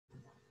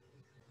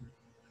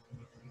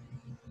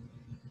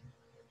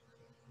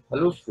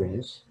Hello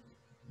students,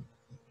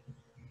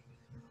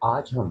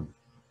 आज हम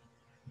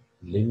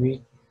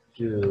limit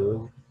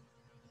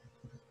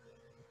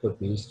पर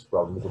बेस्ड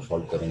प्रॉब्लम को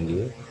सॉल्व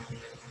करेंगे।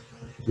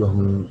 जो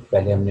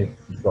हमने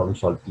प्रॉब्लम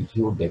सॉल्व की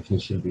थी वो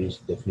डेफिनेशन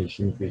बेस्ड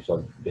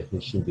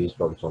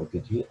प्रॉब्लम सॉल्व की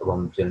थी। अब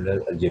हम general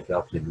algebra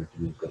of limit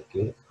use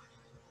करके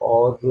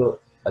और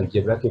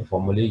अलजेब्रा के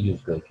फॉर्मूले यूज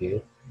करके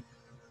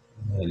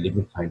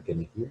लिमिट फाइंड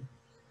करने की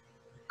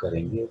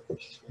करेंगे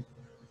कोशिश।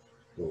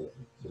 तो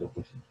चलो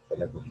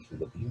पहला क्वेश्चन शुरू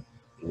करते हैं।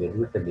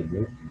 Evaluate the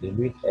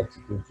limit x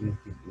equals to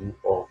 2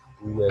 of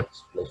 2x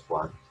plus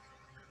 1.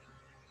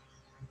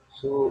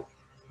 So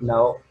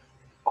now,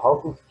 how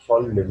to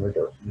solve limit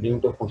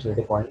of function at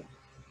a point?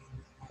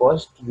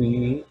 First, we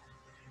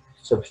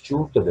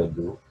substitute the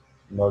value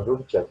in order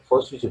to check.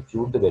 First, we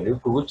substitute the value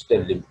to which the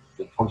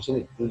function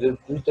to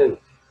which the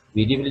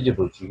variable is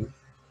approaching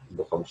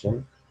the function.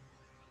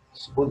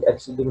 Suppose x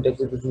is limit x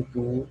equals to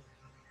 2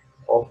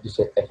 of this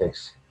fx.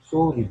 So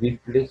we will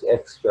place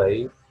x by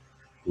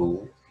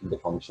 2 in the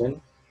function.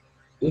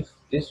 If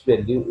this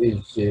value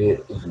is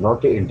not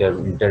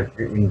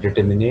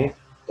indeterminate,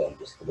 then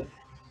this will.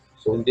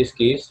 So in this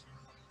case,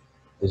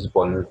 this is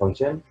polynomial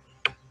function.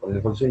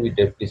 Polynomial function, we can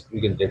directly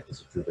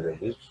substitute the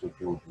values. So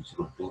 2 is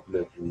equal to 2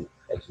 plus 2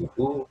 x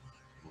equal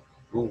to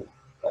 2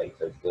 by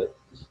the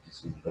this is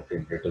not in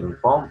determinate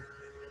form.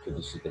 So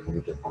this is the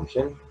limited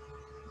function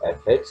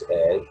fx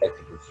as x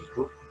equals to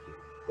 2,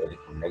 whether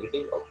from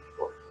negative or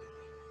positive.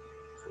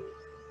 So we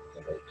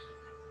can write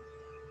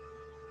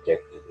check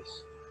this.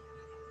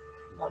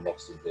 Now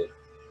next is the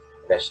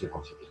rational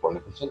function. The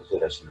polynomial function is a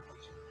rational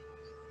function.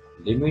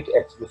 Limit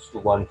x equals to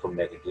 1 from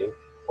negative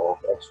of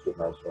x to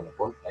minus 1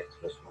 upon x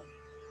plus 1.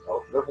 Now,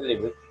 note the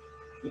limit.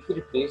 If you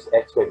replace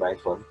x by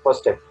minus 1, first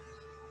step,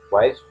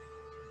 while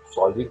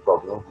solving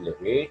problem of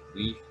limit,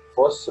 we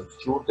first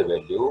substitute the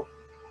value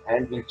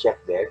and we'll check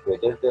that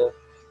whether the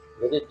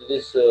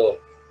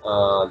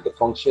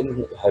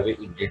function have a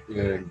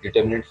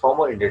determinate form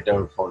or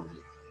indeterminate form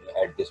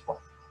at this point.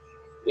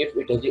 If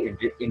it has a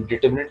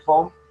indeterminate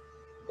form,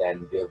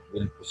 then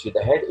we'll proceed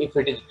ahead. If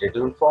it is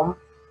determinate form,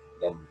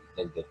 then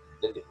the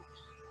limit.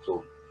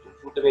 So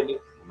substitute the value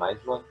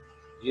minus 1,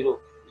 0,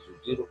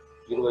 0,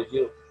 0 by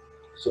 0.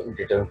 So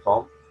indeterminate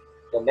form.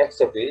 The next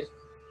step is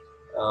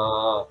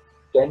uh,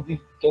 can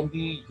we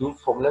use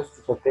formulas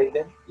to factorize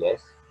them?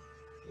 Yes,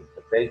 we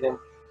factorize them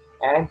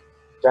and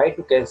try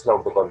to cancel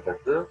out the common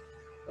factor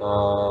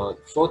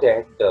so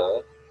that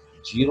the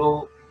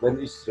 0 when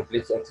we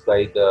replace x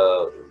by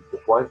the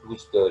point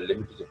which the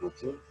limit is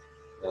approaching,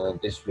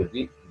 this will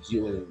be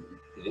 0,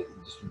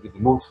 this will be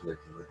removed from the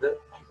numerator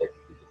and that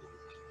will be the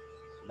limit.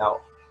 Now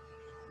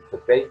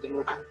factorize the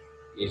numerator,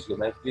 a square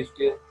minus b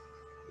square,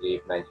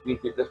 a minus b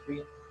plus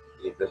b,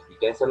 a plus b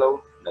cancel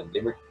out. Now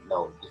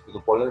this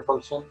becomes polynomial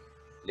function.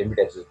 Limit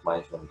x is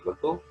minus 1 equal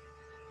to,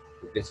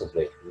 this is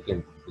right. We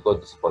can, because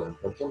this is polynomial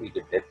function, we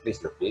can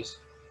replace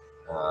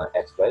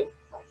x by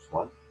minus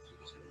 1. So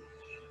this will be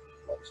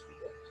minus 2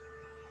 x.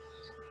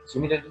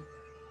 Similarly,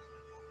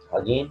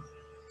 again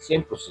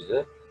same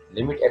procedure.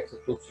 Limit x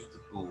equals to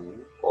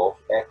 2 of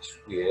x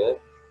square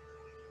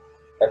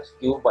x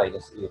cube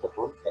minus 8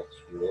 upon x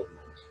square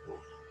minus 4.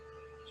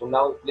 So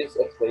now place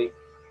x by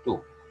 2.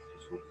 So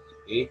it is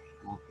 8,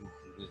 2,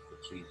 2,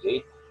 3 is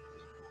 8,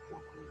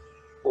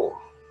 4,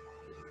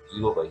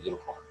 0 by 0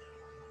 form,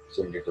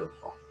 same little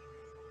form.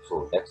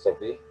 So next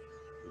step is,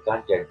 we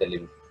can't get the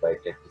limit by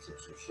directly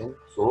substitution.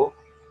 So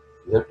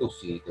we have to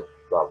see the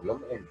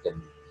problem and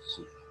then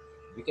see.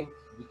 We can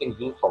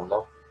use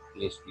formula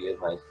a square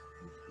minus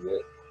b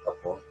square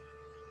upon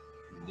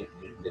the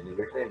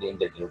numerator and in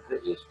the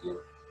denominator a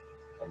square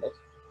minus.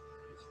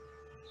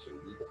 So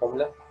we use the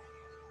formula.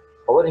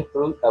 Our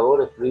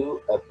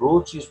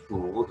approach is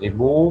to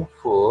remove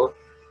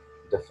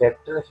the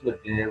factor of the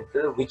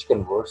denominator which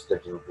converts the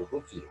denominator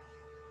to 0.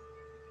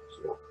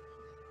 So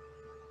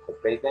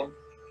subtract them,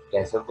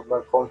 cancel the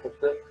common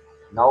factor.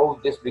 Now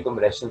this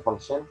becomes rational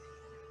function,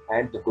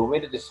 and the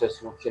domain of this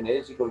rational function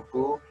is equal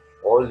to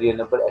all real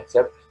number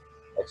except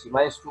x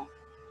minus 2.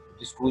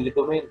 This 2 is the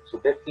domain, so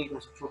directly you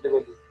can substitute the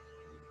value.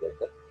 Get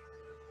that,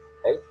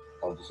 right?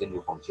 Now this is a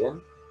new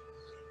function.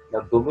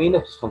 Now domain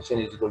of this function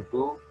is equal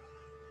to,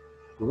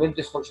 domain of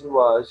this function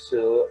was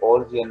all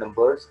real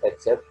numbers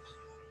except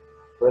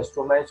plus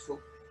 2 minus 2.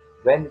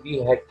 When we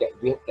had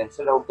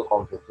cancelled out the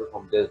common factor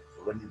from the,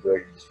 when we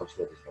divided this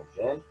function by this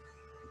function,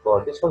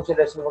 for this function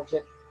rational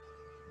function,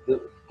 the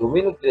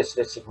domain of this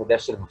rational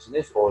function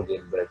is all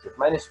real number except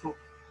minus 2.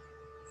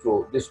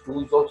 So this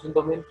 2 is also in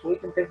domain, so we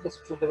can take the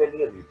substitute the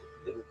value and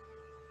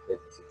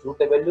substitute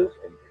the values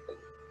and get the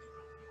limit.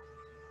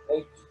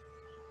 Right?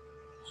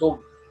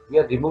 So we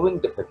are removing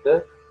the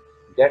factor,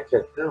 that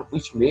factor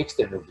which makes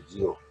the limit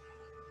 0.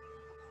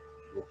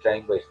 We are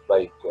trying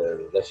by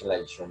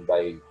rationalization,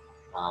 by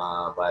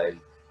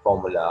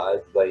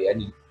formulas, by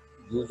any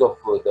use of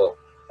the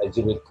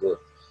algebraic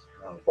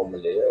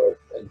formulae or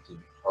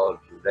anything, or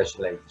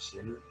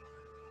rationalization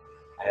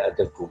and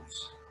other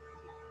tools.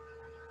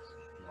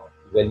 Now,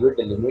 evaluate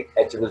the limit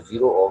h equals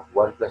 0 of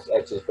 1 plus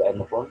h is to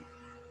n upon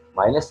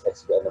minus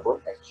x square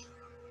upon h.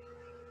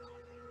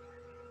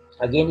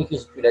 Again, if you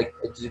like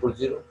h is equal to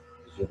 0,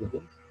 this is equal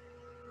to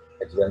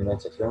h1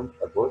 minus h1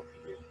 upon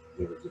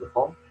 0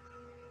 form,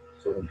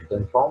 so in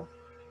written form.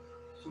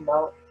 So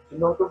now,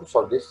 in order to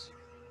solve this,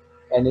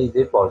 n is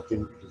a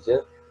positive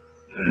integer,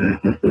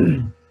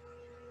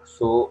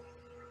 so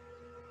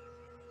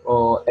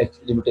h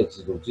limit x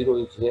is equal to 0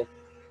 is here.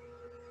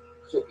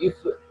 So if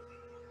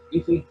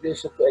in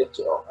place of h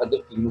other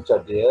limits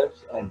are there,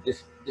 and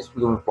this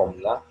becomes a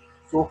formula.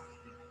 So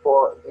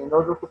for in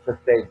order to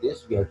factorize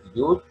this, we have to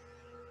use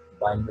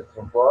binomial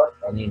sum for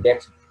an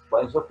index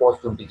points for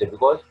positive integer,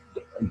 because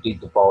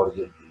the power of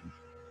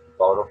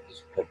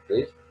this factor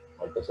is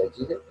 1 plus h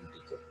is an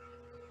integer.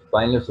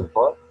 Binomial sum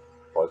for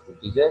positive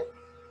integer.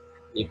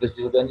 A plus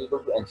 0 then equal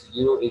to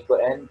nc0, a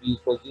for n, b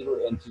for 0,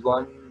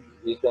 nc1,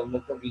 a for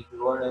n, b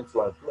for 1, and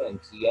so on to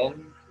ncn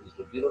is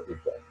for 0, b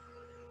for n.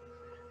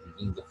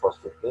 Using the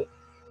first factor.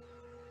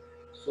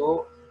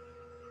 So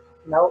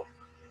now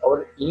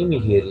our aim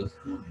here is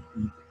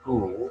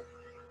to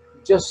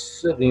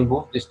just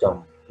remove this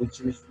term, which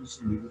is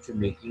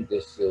making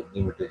this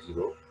limit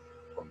 0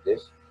 from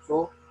this.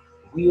 So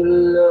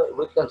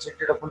we'll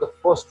concentrate upon the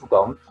first two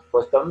terms.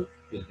 First term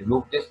will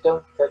remove this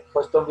term.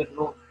 First term will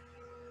remove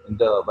in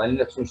the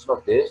binary extension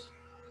of this.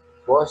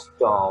 First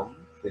term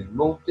will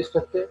remove this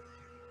factor,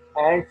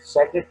 and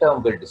second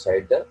term will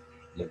decide the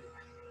limit.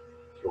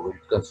 So we'll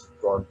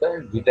consider on the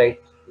and we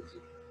write this.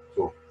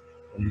 So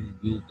when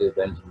we use the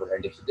binary symbol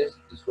index of this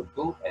is equal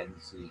to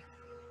nc0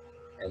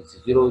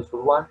 is equal to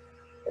 1,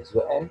 x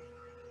by n,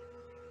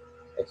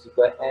 x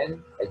equal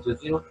n, x equal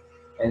 0,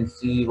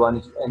 nc1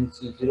 is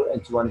nc0,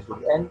 nc1 is equal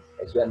to n,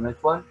 x by n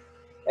minus 1,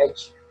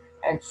 h,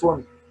 and so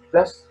on,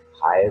 plus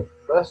higher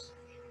plus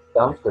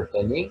terms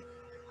containing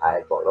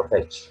higher power of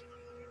h,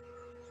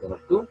 so on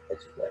up to h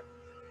square,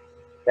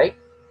 right?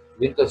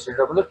 We'll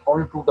consider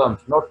only two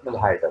terms, not the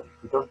higher terms.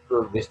 We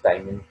don't waste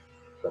time in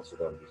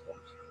considering these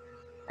terms.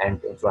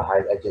 And so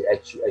higher h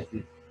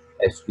square,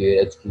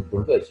 h cube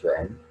equal to h by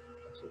n,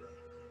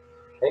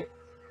 right?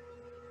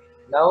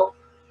 Now,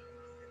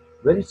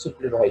 when we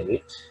simplified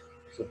it,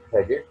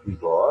 we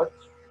got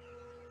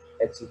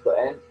x equal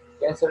n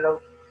cancelled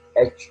out,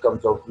 h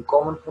comes out in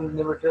common from the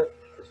numerator,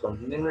 h comes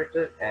from the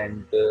numerator,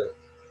 and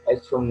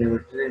h from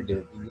numerator and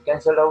denominator will be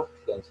cancel out,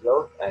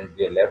 and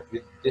we are left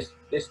with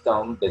this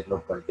term does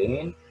not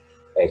contain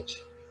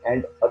h,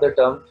 and other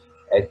terms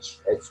h,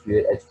 h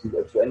square, h cube,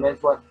 h square, n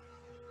minus 1.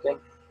 Then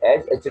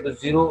as h equals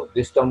 0,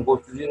 this term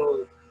goes to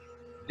 0,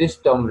 this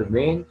term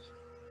remains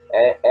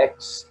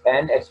x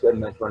and x square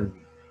minus 1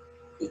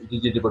 is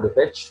equal to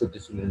h, so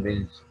this will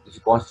remain this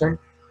is constant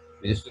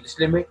with respect to this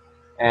limit,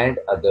 and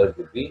others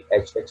will be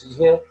h is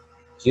here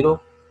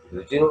 0,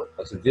 0, 0,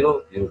 x is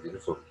 0, 0, 0,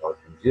 so out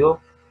from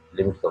 0,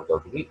 limit comes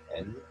out to be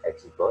n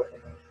x is power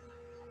n,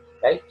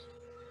 right?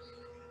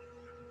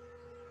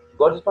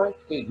 Got this point?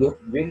 Okay,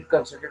 we'll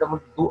concentrate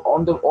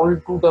on the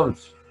only two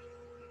terms.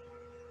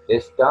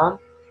 This term,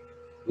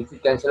 if we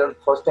cancel out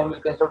first time,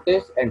 we'll cancel out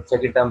this, and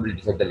second term will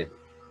decide the limit.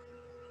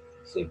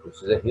 Same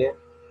procedure here.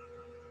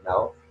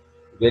 Now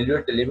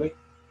evaluate the limit.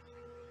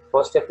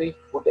 First step is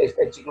put h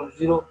equal to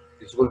 0,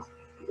 is equal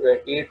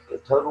to 8,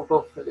 third root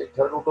of 8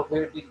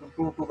 is equal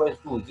to 2 by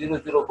 2,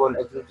 0, 0, 1,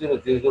 x is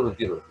 0, 0, 0,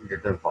 0 in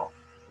return form.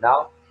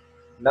 Now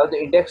the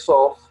index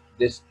of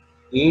this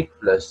 8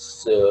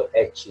 plus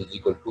h is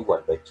equal to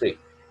 1 by 3.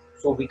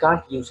 So we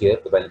can't use here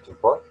the binary sum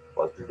for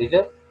positive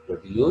integer,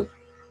 but we use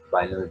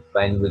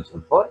binomial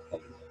sum for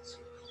elements.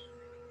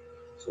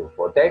 So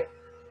for that,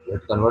 we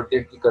have to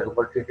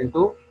convert it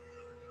into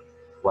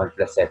 1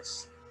 plus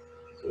x.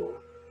 So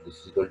this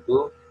is equal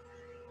to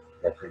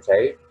left hand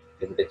side,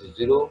 limit x is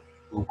 0,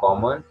 2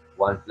 common,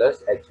 1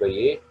 plus x by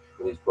 8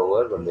 raised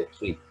power 1 by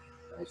 3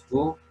 minus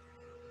 2.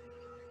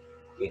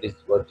 8 is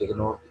what taken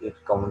out, 8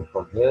 common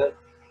from here,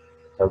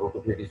 third root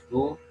of 8 is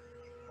 2,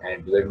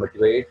 and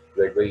multiply 8,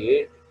 divide by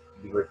 8,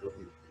 divide to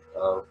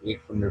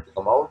 8 from here to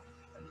come out,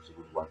 and this is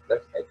equal to 1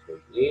 plus x by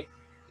 8 is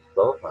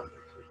power 1 by 3.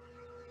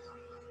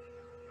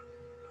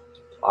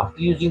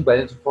 After using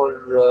balance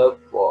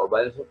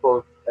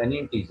for any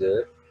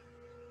integer,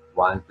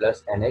 1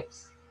 plus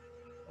nx,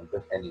 1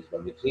 plus n is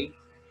 1 by 3,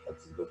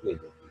 x is equal to 8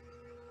 by 3.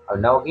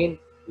 And now again,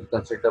 we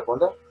consider upon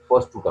the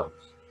first two terms,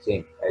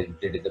 same as we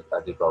did in the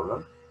other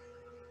problem.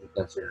 We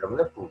consider upon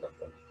the two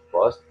terms,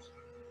 first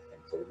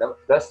and second term,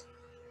 plus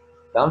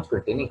terms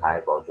containing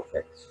higher powers of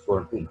x, so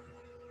on to infinity.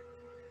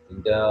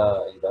 In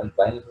the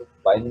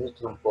binary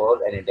sum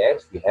for an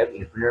index, we have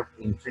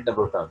infinite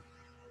number of terms.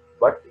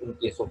 But in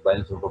case of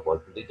binary sum for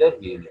positive integer,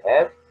 we will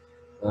have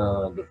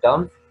the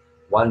terms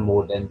one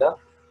more than the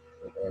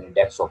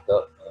index of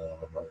the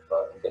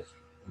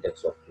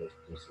index of this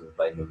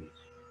binary.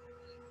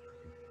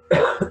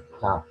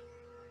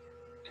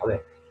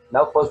 Okay.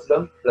 Now first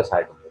term plus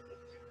higher term,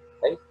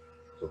 right?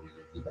 So we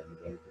will give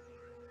binary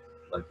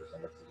 1 plus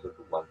nx is equal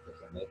to 1 plus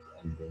nx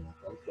and then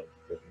 1 plus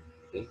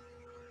infinity.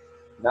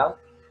 Now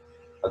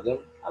again,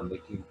 I'm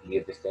making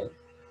clear this time.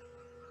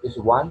 This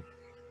 1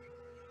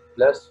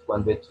 plus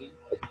 1 by 3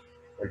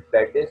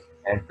 multiplied this,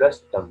 and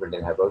plus term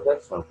contain higher power,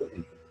 so on to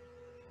infinity.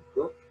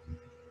 to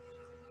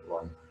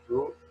 1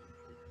 to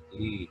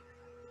 3.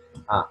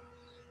 Ah,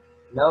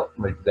 now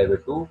multiply by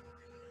 2.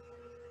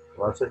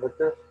 One side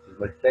factor will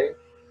multiply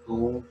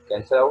 2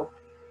 cancel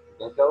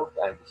out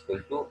and it's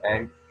equal to,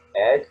 and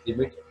as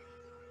limit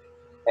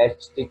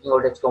h taking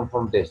out h come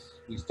from this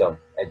each term,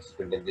 h is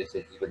equal to this,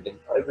 h is equal to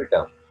every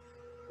term.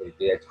 If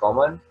the h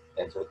common,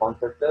 cancel common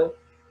factor,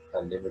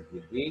 and limit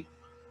will be,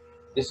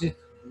 this is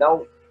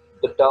now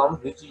the term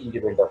which is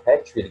independent of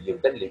h will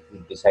give the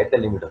will decide the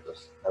limit of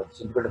this. Now this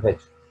is independent of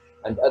h,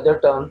 and other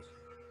terms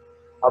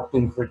up to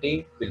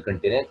infinity will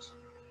contain h.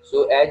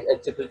 So as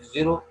h equals to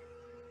 0,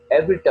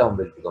 every term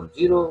will become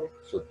 0.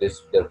 So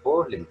this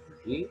therefore limit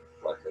will be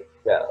 1 by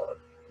 12.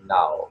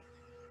 Now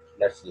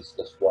let's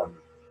discuss one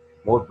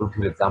more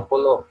beautiful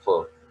example of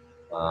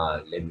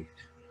limit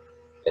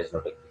does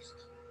not exist.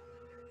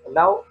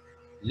 Now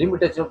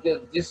limit does not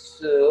exist.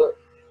 This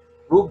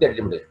proof that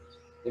limit exists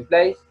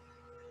implies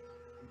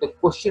the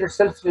question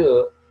itself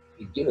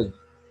is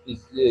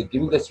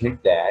giving us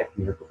hint that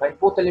we have to find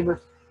both the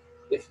limits.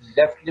 If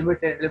left limit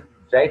and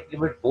right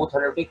limit both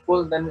are not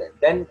equal, then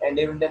and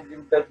even then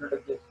limit does not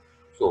exist.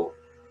 So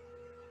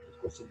this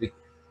question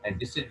and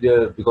this is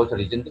because the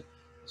reason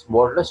this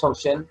modulus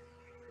function,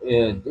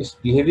 this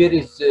behavior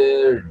is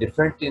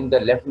different in the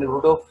left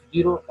neighborhood of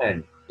 0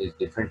 and is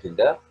different in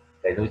the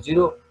right neighborhood of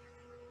 0.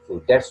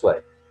 So that's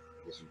why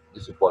this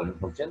is a polynomial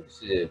function,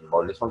 this is a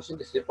modulus function,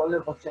 this is a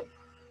polynomial function.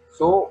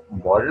 So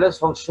modulus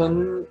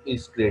function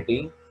is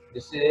creating,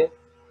 this is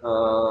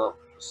a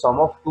sum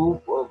of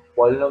two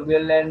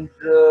polynomial and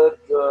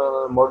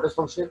modulus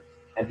function,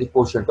 and the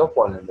quotient of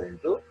polynomial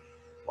into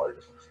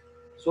modulus function.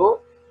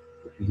 So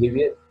the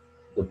behavior,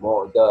 the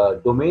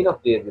domain of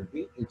there will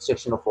be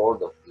intersection of all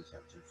of these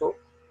functions. So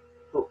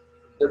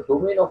the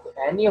domain of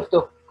any of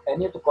the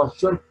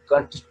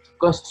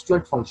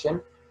constituent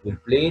function will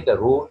play the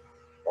role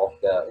of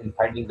the in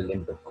finding the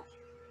limit of function.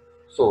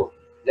 So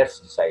let's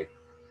decide.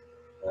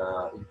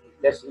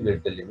 Let's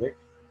evaluate the limit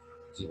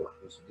 0.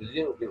 So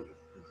 0 will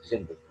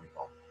represent the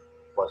form.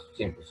 First,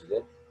 same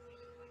procedure.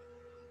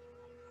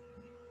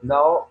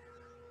 Now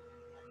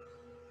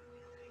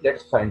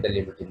let's find the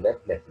limit in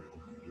that left limit.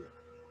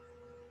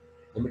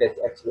 Limit as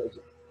x is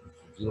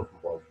 0 from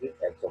positive,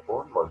 x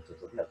upon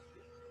modulus of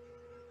negative.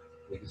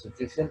 Make a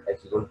substitution,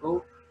 x equal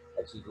to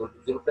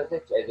 0 plus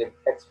h, as if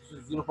x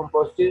is 0 from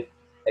positive,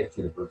 h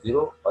will equal to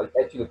 0, or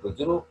h will equal to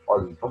 0,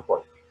 always from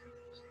positive.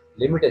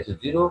 Limit h is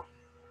 0,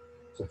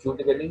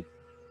 substituting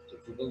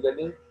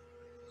value,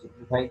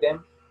 simplifying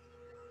them,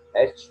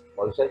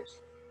 modulus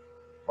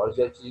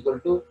h is equal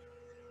to,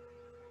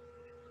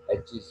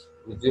 h is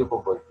 0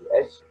 from positive,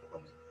 h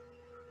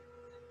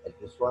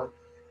plus 1,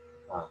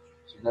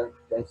 so now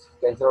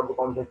cancel out the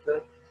common factor,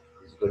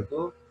 is equal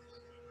to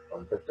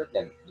common factor,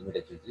 then limit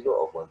h is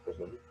 0 of 1 plus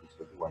 1 is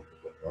equal to 1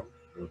 plus 1,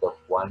 limit of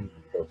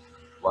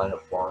 1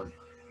 upon,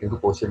 limit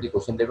of quotient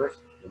limits,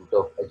 limit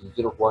of h is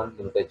 0 of 1,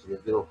 limit h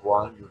is 0 of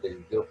 1, limit h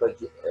is 0 plus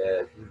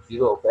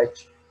 0 of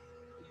h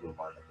is 1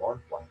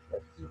 upon 1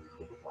 plus 0 is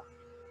equal to 1.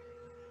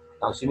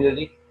 Now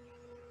similarly,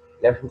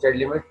 left hand side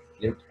limit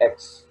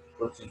x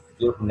equals to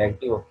 0 to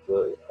negative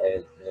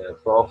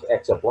of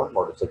x upon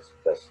modulus x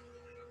plus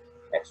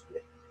x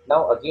square.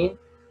 Now again,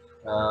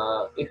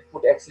 if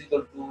put x is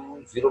equal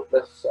to 0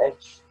 plus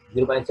h,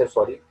 0 minus h,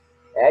 sorry,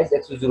 as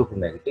x is 0 from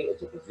negative,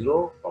 h equals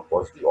 0 from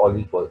positive,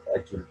 always h will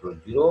equal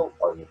to 0,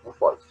 always from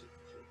positive.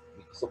 So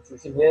with the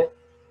substitution here,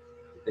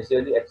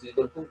 basically x is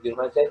equal to 0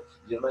 minus h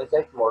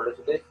modulus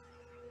of this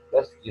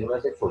plus 0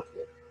 minus h whole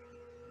square.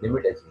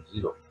 Limit h is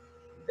 0.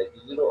 That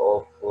is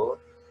 0 of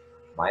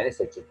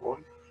minus h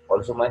upon,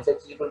 also minus h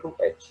is equal to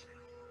h,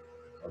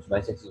 also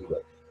minus h is equal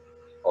to h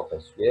of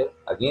h square.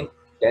 Again,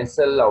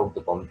 cancel out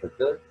the common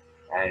factor,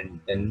 and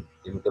then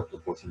limit of the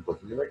quotient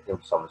limit,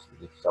 sum of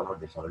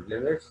the sum of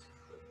limits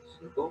is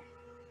equal to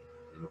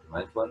limit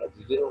minus 1 x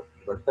is 0,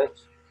 limit of h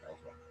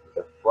minus 1, limit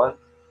of 1 is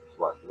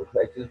 1, limit of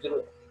x is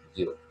 0,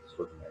 0 is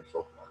equal to minus of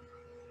 1.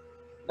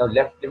 Now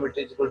left limit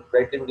is equal to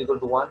right limit is equal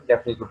to 1,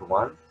 left is equal to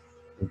 1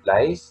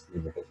 implies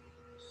limit is equal to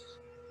this.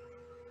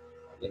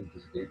 Again,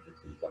 this is the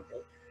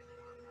example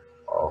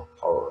of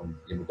how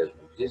limit does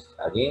not exist.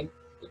 Again,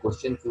 the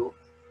question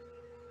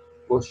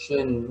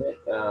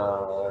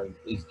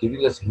is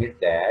giving us hint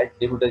that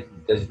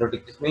limit does not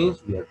exist,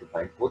 means we have to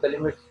find both the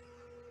limits,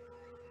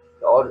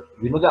 or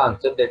we know the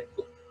answer that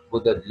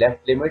both the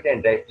left limit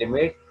and right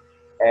limit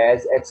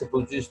as x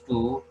approaches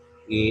to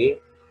a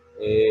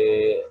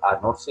are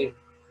not same.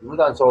 We know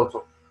the answer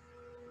also.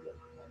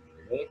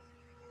 Limit,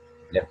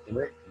 left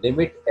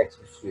limit x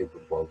is to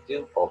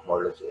positive of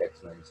modulus x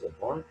minus a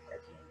upon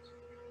x minus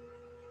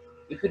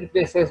a. If you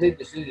replace x,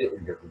 this is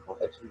indifferent form.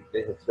 X will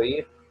replace x by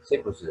a,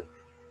 same procedure.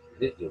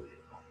 This is the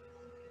form.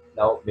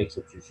 Now make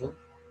substitution,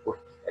 put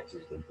x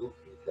is equal to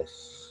a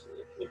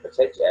plus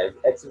h, as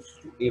x is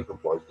to a from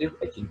positive,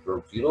 h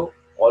equal to 0,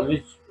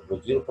 always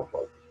 0 from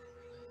positive.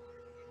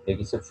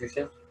 Making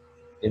substitution,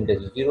 limit h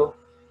is 0,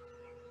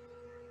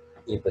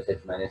 a plus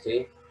h minus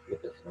a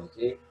plus minus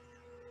a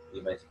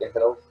minus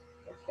cancel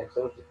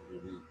out, we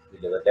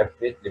will left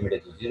with limit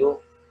h is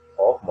 0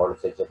 of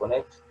modulus h upon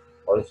h,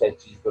 also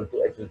h is equal to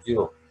h of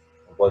 0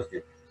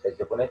 positive, h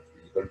upon h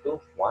is equal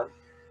to 1.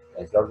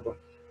 Mathlogical.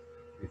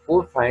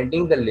 Before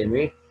finding the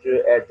limit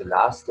at the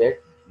last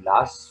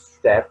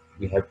step,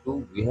 we have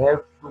to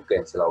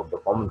cancel out the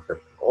common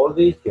factor.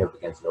 Always we have to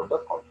cancel out the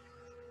common,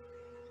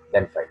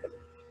 then find the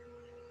limit.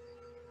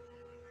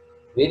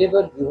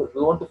 Wherever we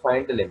want to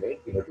find the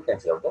limit, we have to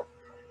cancel out the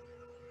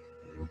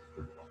limit.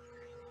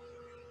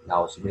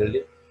 Now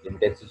similarly,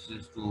 limit x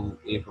is to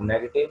a from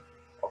negative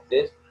of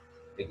this.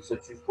 We can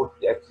substitute put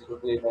x equal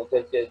to a minus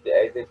h as the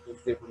x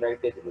equals to a from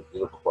negative, it will be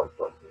 0 to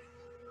positive.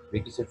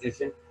 Make a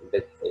substitution.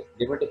 The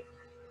limit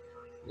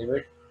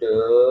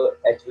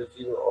h was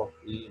 0 of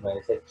e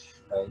minus h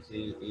minus e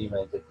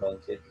minus h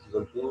minus h is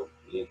equal to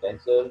a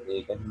cancel,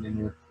 a cancel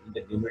in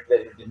the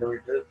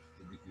denominator,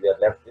 we are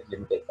left with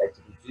limit h equal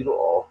to 0 of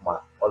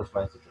all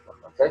minus h upon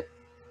 1 side.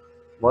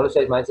 Modulus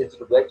h minus h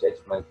equal to h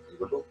minus h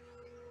equal to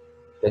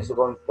take the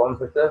common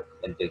factor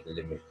and take the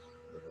limit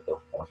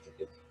of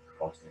constant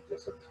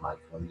plus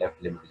minus 1.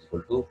 Left limit is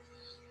equal to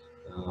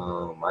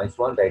minus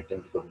 1, right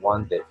limit is equal to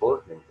 1,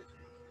 therefore limit is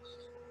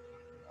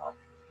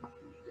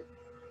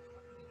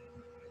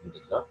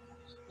not.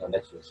 Now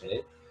next question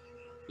is,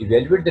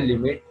 evaluate the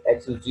limit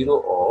x is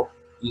 0 of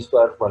e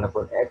square 1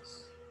 upon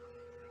x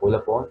whole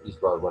upon e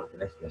square 1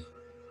 upon x plus 1.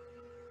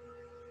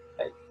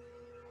 Right.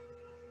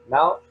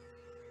 Now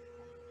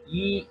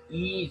e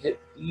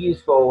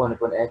is power 1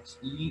 upon x.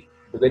 The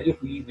value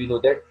of e we know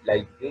that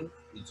like between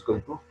is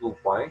equal to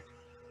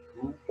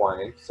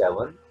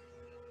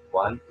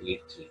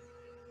 2.7183.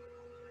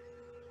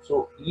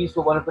 So e is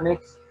for 1 upon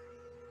x.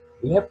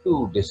 We have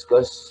to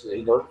discuss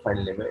in order to find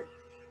a limit.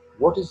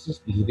 What is this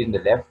behavior in the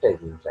left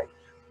as well as right?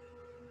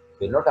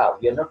 We are not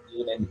given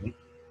any hint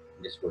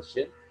in this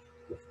question.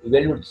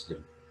 Evaluate this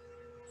limit.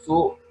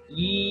 So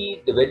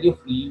the value of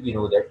e we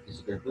know that is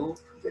equal to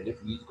value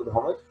of e is equal to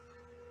how much?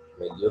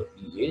 Value of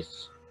e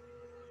is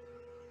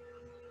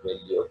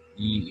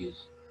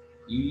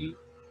e.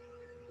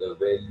 The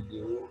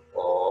value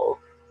of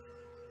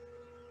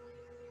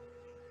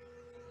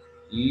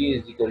e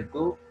is equal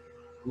to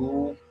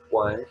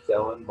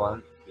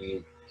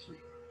 2.7183.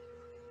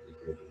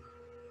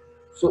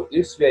 So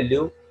its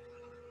value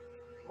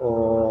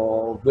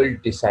will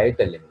decide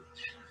the limit.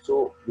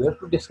 So we have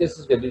to discuss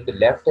this value. The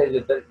left has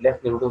the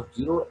left limit of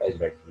 0 as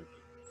right limit.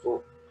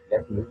 So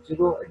left limit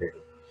 0 and right.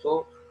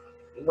 So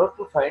in order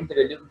to find the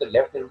value of the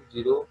left limit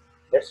 0,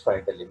 let's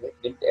find the limit.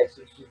 Limit x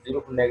is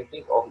 0 to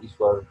negative of e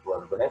square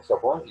 1 upon x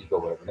upon e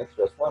square 1 upon x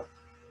plus 1.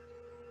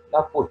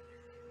 Now put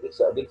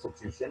this big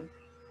substitution,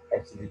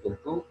 x is equal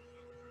to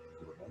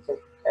 0.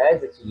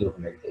 As x is 0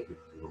 to negative, it is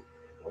 0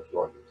 what you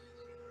always.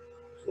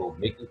 So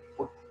make it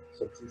put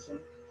substitution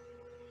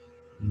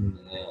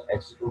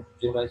x equal to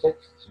 0 minus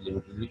x,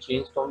 limit will be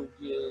changed from x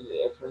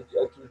equal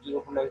to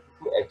 0 from negative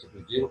to x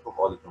equal to 0 from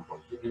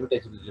positive. Limit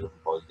x equal to 0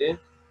 from positive,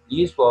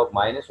 e is power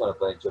minus 1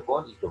 upon h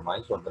upon e is power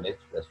minus 1 upon h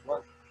plus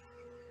 1.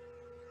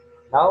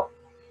 Now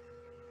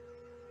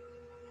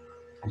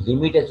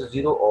limit x is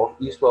 0 of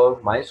e is power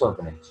minus 1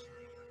 upon h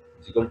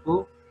is equal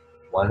to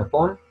 1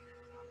 upon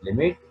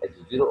limit x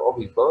is 0 of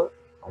e power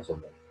minus 1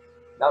 upon h.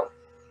 Now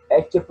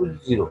h equal to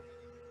 0,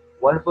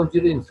 1 upon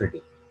 0 is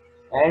infinity,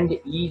 and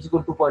e is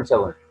equal to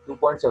 2.7,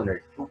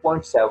 2.78,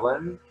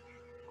 2.7,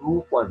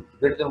 2 point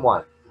greater than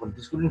 1.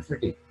 This could be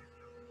infinity.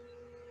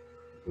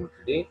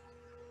 Infinity,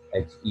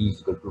 h e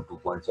is equal to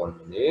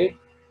 2.78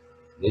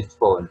 raised to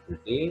power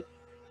infinity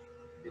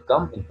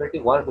become infinity.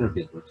 1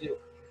 infinity is equal to 0.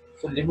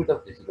 So limit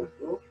of this is equal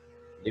to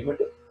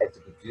limit of h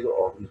equal to 0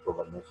 of e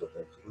power minus of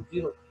h equal to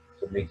 0.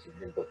 So makes the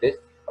limit of this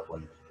upon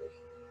limit of this.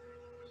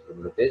 So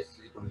limit of this is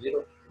equal to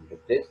 0. Limit of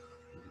this is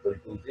equal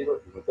to 0.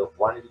 Limit of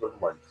 1 is equal to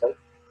 1 itself.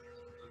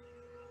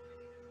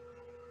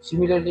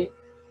 Similarly,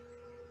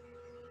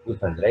 we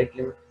find the right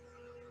limit.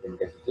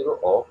 Limit x is 0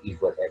 of e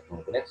equal to x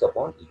upon x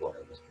upon e power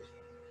minus plus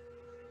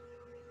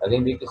 1.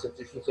 Again, make the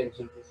substitution, same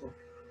substitution.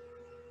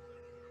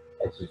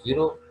 X is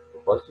 0, so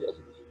positive x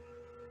is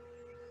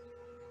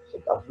 0. So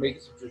after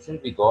making substitution,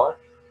 we got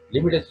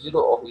limit x is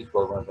 0 of e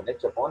power 1 upon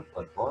x upon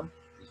 1 upon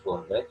e power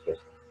 1 upon x plus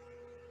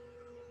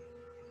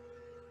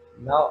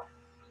 1.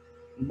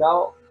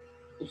 Now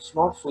it's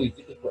not so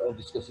easy to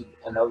discuss it.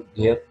 And now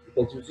here it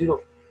x is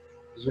 0.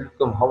 This will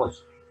become how much?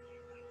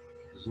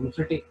 This is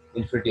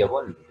infinity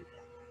upon infinity.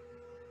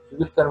 So we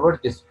will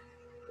convert this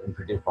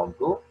infinity form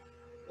to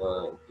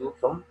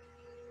from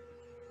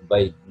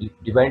by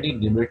dividing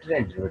numerator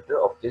and denominator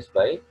of this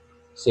by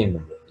same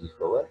number e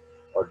power,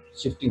 or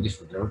shifting this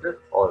to denominator,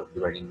 or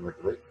dividing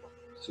numerator by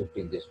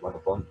shifting this 1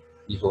 upon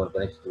e power 1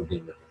 upon x to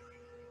denominator.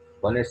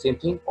 One and same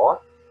thing, or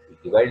we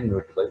divide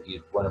numerator by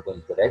 1 upon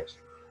e power x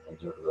and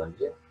denominator 1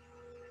 here.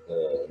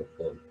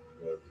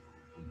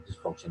 This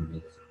function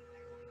means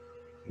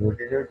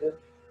numerator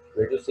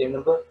to same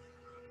number.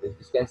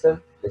 This cancel,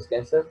 this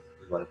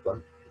 1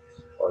 upon,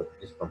 or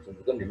this function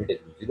become limit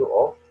x to 0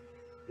 of,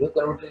 we have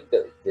converted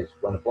this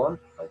 1 upon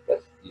 1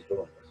 plus e to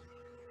 1 plus.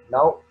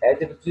 Now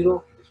as it is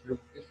 0,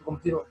 this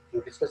becomes 0.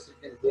 So discuss it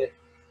in here.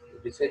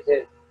 This is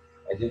here.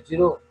 As it is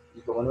 0,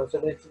 e to 1 plus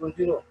is equal to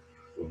 0.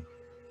 So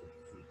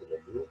choose the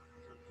value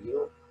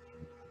 0.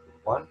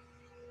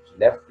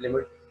 left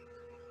limit,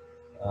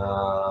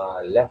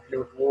 left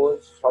limit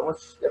was how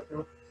much? Left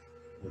limit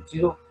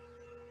 0,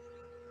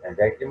 and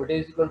right limit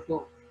is equal to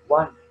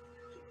 1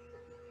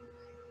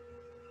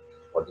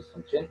 for this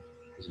function.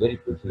 It's a very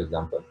beautiful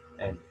example,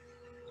 and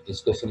the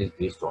discussion is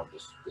based on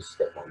this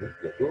step only.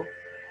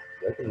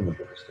 You have to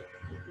remember this step.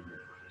 You have to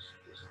remember this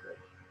step.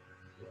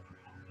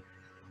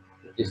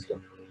 This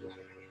step.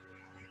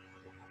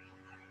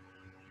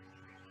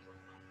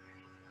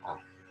 Ah,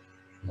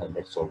 now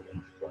let's solve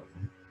the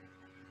problem.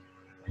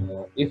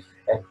 If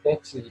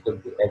fx is equal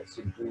to x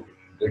into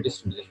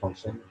greatest integer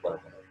function 1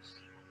 upon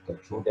x, then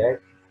show that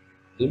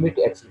limit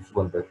x is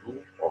 1 by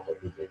 2 of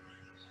every great.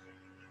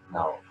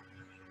 Now,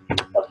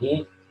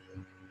 again,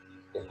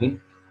 the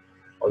hint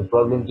or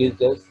problem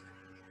gives us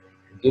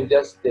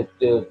that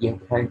we have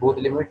to find both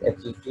limit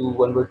x is to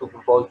 1 by 2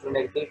 from positive to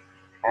negative,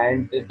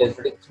 and does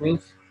not x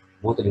means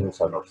both limits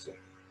are not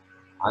same.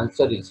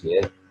 Answer is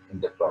here in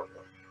the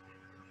problem,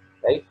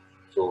 right?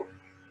 So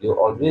you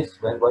always,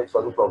 when while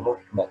solving problem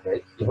of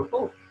mathematics, you have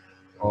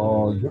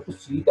to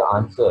see the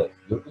answer.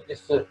 You have to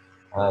just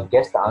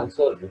guess the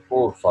answer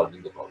before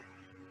solving the problem.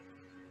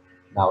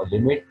 Now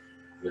limit,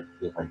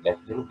 we find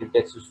left limit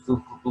x is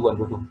 2 1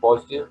 by 2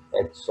 positive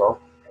x of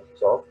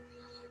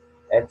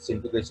x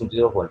into base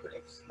integer of 1 upon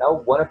x. Now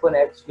 1 upon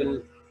x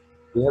will,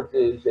 we have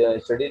to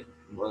study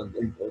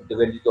the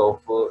values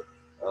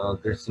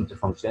of greatest integer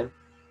function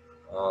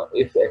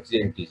if x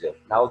is integer.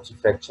 Now it's a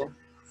fraction,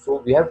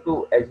 so we have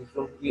to, as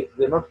we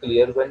are not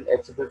clear when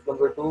x is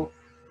equal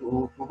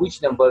to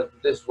which number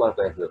this 1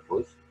 upon x will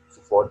approach.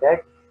 So for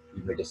that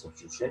we made a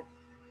substitution.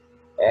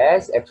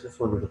 As x is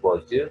equal to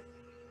positive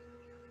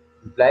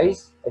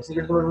implies x is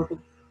equal to 1 by 2,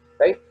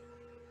 right?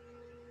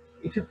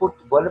 If you put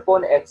 1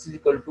 upon x is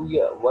equal to,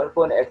 1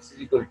 upon x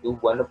is equal to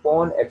 1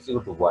 upon x is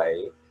equal to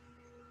y,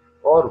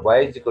 or y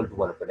is equal to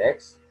 1 upon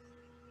x,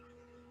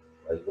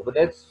 y is equal to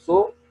x.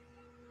 So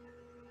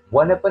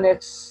 1 upon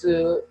x,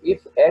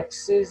 if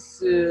x is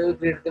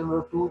greater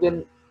than 2,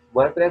 then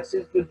 1 upon x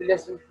is will be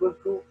less than equal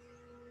to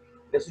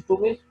less than 2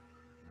 means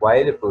y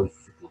approaches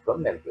to 2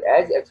 from negative.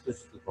 As x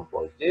approaches to 2 from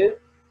positive,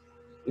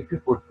 if you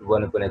put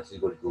 1 upon x is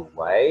equal to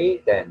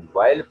y, then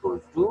y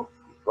approaches to 2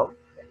 from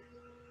negative.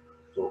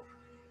 So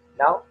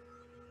now,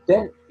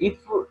 then if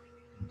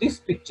this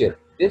picture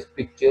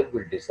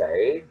will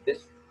decide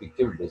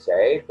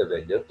the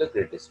value of the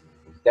greatest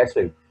difference. That's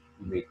why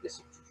we make this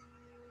substitution,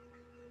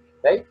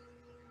 right?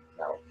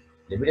 Now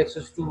limit x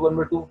is to 1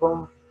 by 2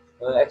 from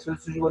x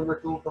is to 1 by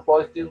 2 from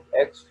positive,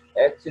 x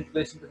into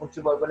base into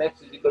function 1 upon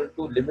x is equal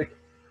to limit,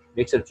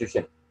 make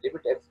substitution,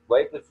 limit x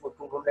y plus 2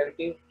 from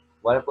negative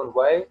 1 upon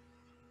y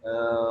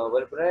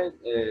 1 upon y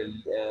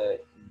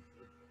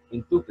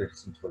into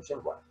greatest into function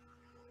 1.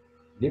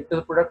 Limit of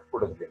the product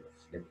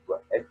limits,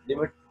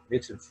 limit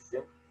make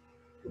substitution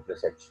 2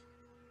 plus h,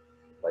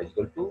 y is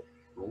equal to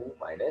 2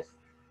 minus h,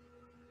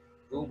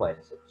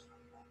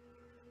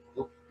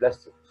 2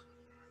 plus h,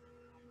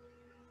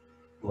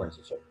 2 minus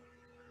h,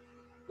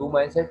 2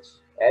 minus h,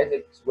 as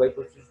x y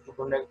proceeds to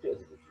from negative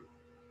as it is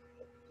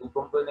 2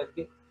 from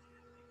negative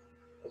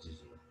as is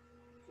 0.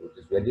 So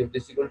this value of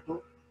this equal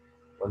to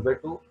 1 by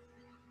 2,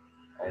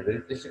 and value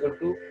of this equal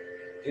to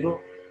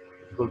 0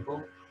 is equal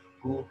to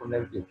 2 from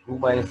negative, 2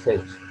 minus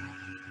h,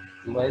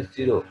 2 minus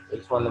 0,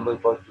 x one number is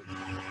positive is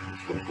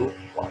equal to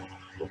 1.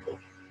 Okay.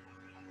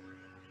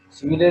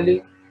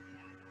 Similarly,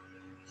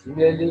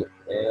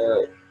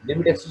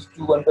 limit x is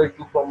to 1 by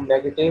 2 from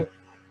negative,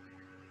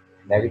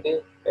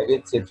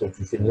 again same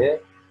substitution here.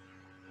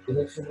 This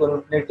x is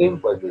equal to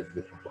negative, y is equal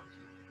to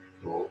positive.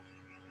 So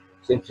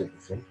same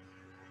substitution.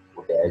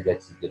 Put as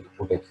x is equal to,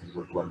 put x is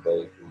equal to 1 by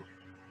 2,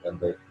 1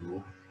 by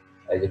 2,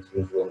 as x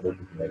is 1 by 2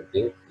 to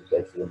negative, if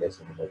x is less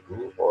than 1 by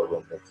 2, or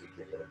when x is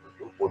greater than 1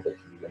 by 2, put x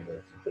is 1 by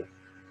x equal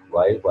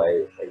y is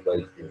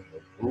greater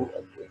than 2,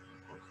 and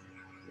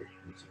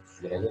x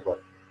is equal to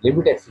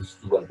limit x is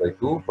to 1 by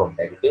 2 from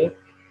negative,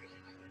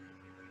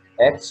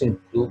 x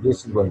into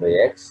this is 1 by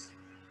x,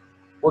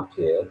 put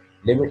here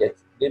limit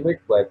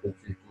y equals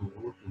to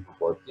 2 to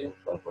positive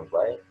 1 from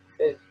y,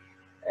 yes,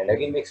 and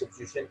again make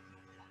substitution,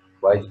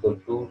 y is equal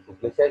to 2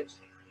 plus h,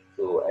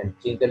 so and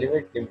change the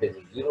limit is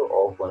 0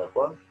 of 1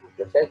 upon 2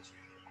 plus h,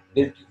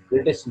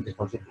 greatest in this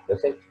function 2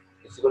 plus h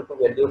is equal to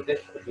value of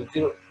this, which is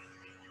 0 is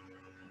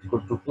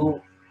equal to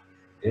 2,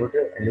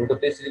 limit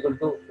of this is equal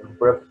to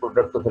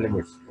product of the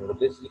limits, limit of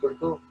this is equal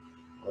to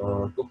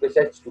 2 plus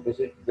h, 2 plus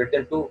h greater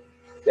than 2,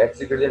 that's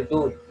greater than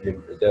 2,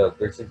 the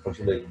greatest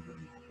function value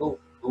 2,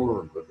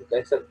 2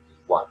 cancel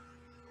 1.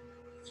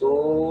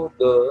 So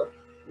the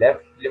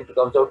left limit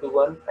comes out to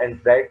 1, and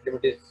right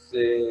limit is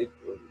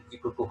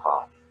equal to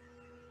half.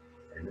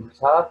 And limit is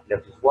half,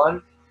 left is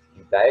 1,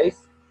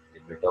 implies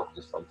limit of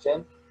this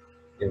function,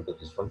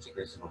 greatest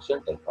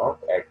function does not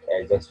act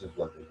as x is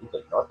 1 by 2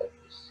 does not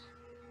exist.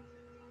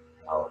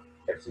 Now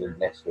let's see the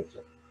next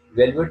question.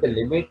 Evaluate the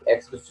limit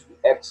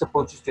x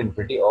approaches to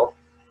infinity of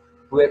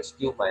 2x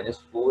cube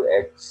minus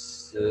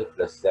 4x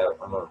plus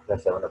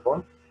 7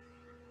 upon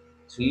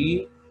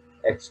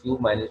 3x cube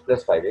minus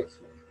plus 5x.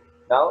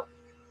 Now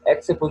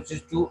x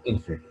approaches to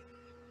infinity.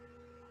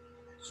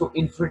 So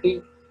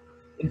infinity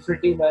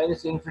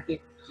minus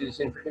infinity is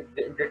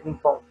infinity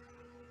indeterminate form.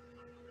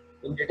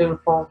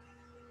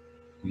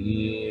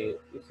 We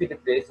if we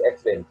replace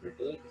x by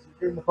infinity, it's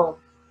indeterminate form,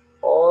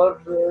 or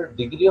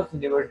degree of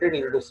numerator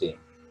is the same.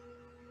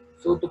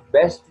 So the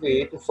best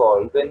way to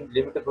solve when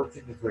limit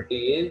approaches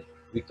infinity is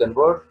we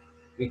convert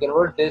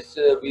this,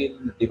 we'll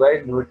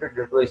divide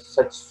numerator by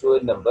such so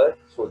a number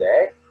so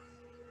that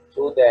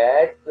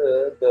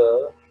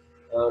the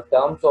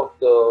terms of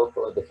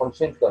the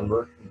function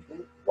convert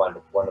into one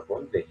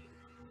upon value,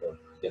 the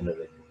general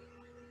value.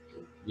 So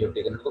we have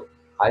taken a look.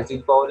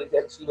 Highest power is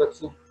x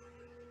cube,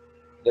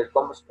 that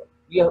comes.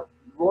 We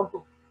want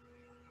to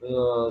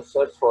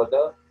search for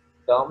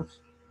terms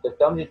the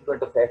term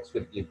increment of x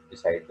will give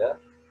beside the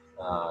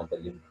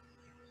limit.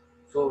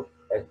 So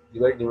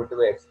divide numerator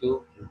by x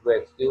cube,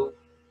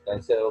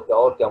 cancel okay,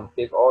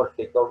 or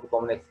take out the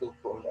common x cube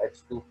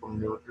from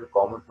numerator,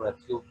 common from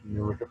x cube,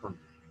 numerator from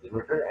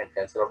denominator, and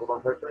cancel out the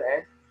common factor.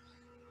 And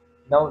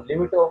now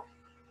limit of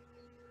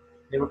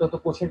the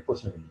quotient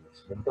inverse.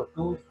 Limit of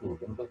 2 is 2.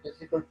 Limit of this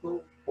is equal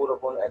to 4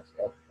 upon x.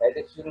 As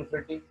x to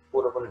infinity,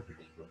 4 upon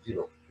infinity equals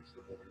 0. It's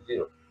equal to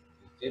 0.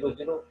 0,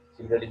 0.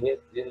 Similarly here,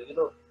 0,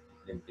 0.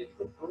 Limit is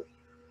equal to,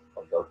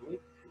 comes out to be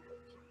 2.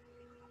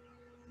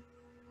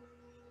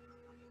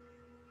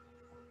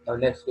 Now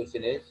next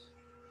question is,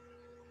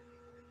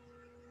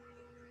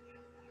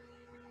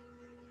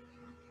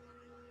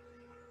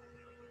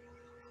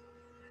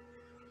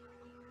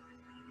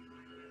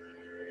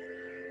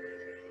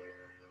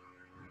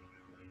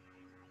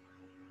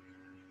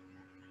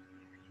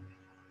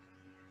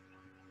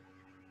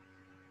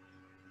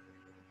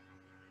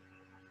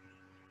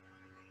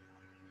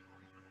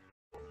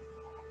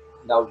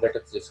 now let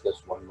us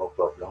discuss one more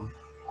problem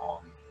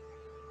on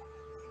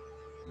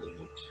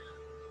limit.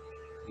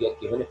 We are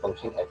given a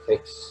function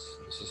fx,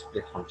 this is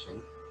split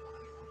function,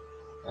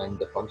 and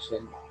the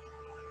function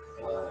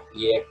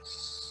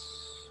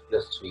ax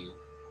plus 3,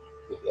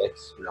 if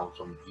x belongs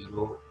from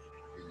 0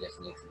 is less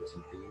than x less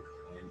than 2,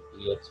 and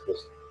ax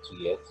plus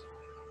 3x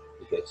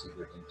if x is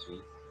greater than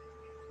 3,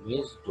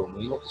 means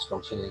domain of this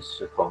function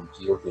is from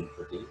 0 to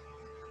infinity,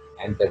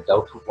 and the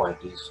doubtful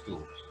point is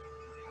 2.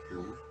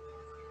 2.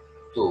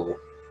 So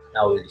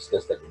now we'll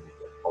discuss the limit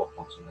of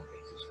function of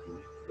x is 2,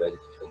 where it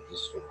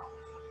exists or not.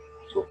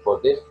 So for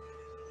this,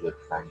 you have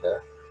to find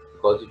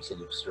because it's an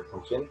elliptic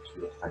function, so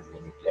you have to find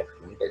limit left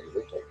limit as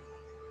well as right limit.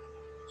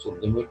 So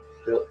limit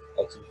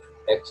x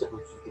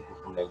equals to 2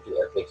 from negative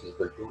fx is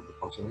equal to, the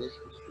function is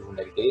 2 from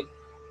negative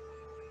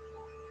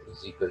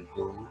is equal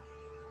to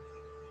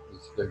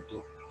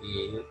a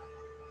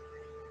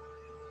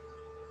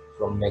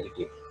from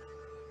negative.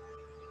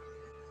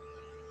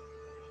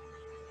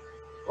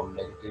 From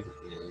negative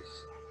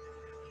is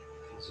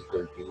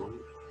equal to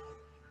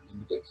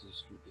limit x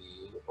is to a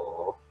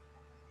of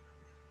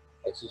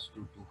x is to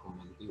 2 from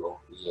negative of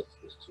ax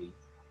plus 3.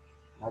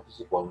 Now this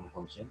is a polynomial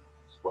function.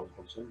 This polynomial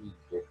function we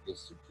get this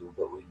substitute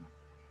away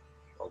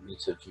or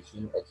make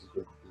substitution x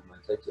equal to 2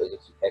 minus x, as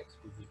x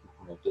equals to 2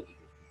 from negative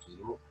equals to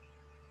 0.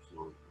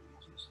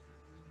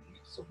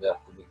 So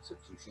after making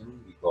substitution,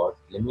 we got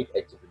limit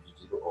x equal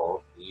to 0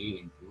 of a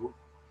into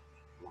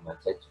 2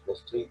 minus x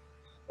plus 3.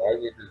 As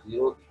it is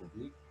 0, it will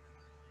be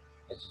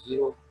x is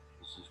 0,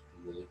 this is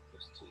 2a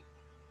plus 3.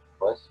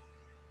 First,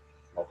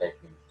 now that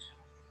limit.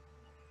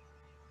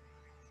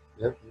 We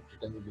have to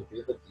determine the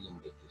way, but the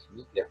limit of this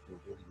means left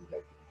limit will be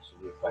right limit. So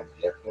we'll find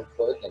left limit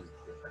first, and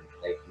we'll find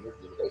right limit.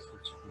 Limit x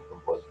equals to 2 from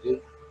positive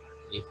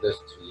a plus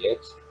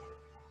 3x.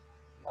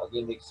 Now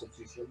again make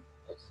substitution,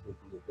 x is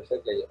equal to a plus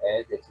x,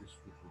 as x is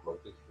equal to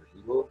positive equal to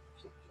 0.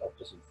 So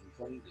after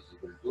substitution, this is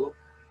equal to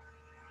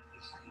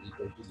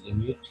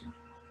limit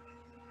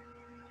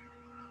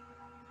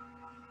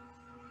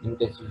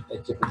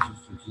x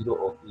equals to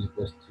 0 of a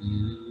plus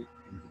 3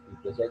 into 2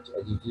 plus h,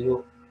 as is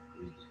 0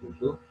 is equal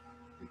to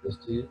a plus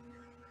 3.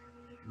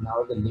 Now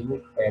the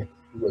limit at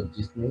 2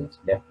 exists means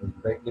left and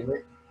right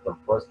limit from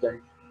first and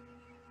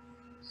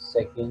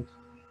second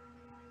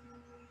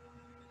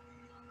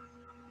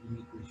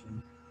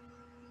equation.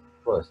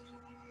 First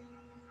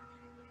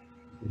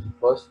equation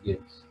first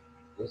gives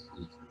this is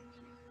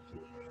so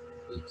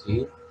a3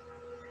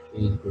 a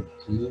equal to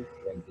 3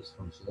 when this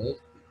function is,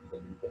 the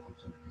limit of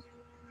function is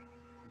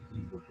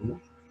equal to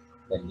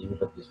the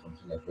limit of this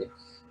function fx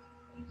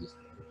and this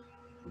limit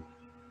 2.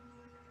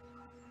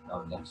 Now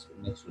next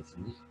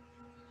question is,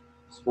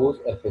 suppose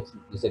fx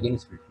is again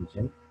split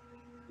function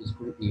is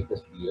equal to a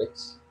plus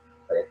bx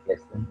for x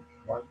less than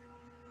 1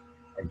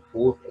 and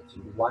 4x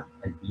into 1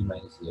 and b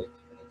minus ax when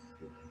x is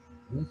greater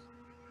than 1. Means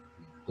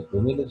the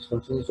domain of this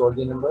function is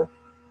already a number,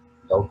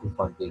 the output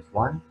point is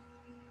 1,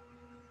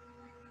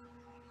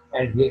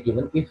 and we are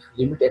given if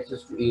limit x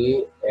is to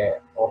a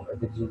of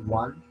fx is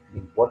 1,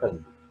 then what are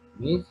limit?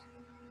 Means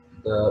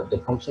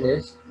the function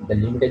is the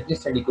limit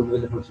exists and equal to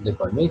the function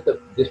defined. Means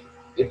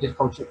if this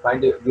function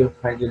we have to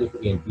find the limit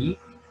a and b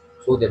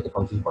so that the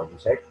function is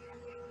counterset.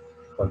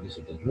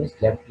 Means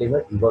left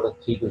limit, we got a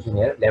 3 equation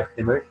here. Left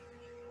limit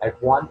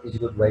at 1 is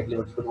equal to right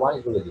limit is equal to 1 is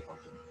equal to the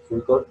function. So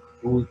we got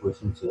 2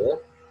 equations here.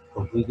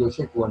 From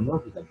equation to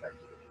unknown, we can find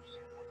the values.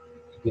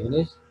 Given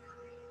is,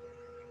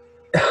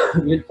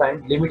 we will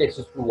find limit x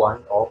to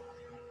 1 of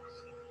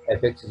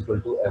fx is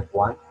equal to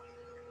f1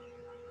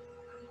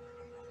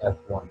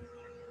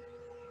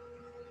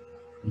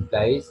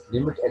 implies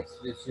limit x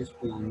is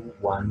to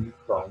 1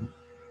 from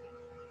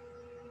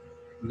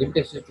limit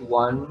x is to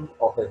 1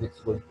 of fx is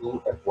equal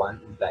to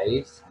f1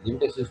 implies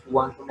limit x is to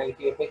 1 from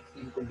negative fx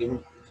is equal to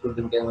limit is equal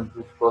to limit f1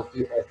 to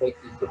positive fx is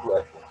equal to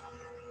f1.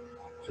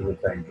 So we'll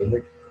find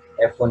limit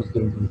f1 is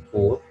given to be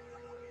 4.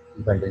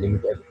 We find the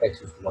limit of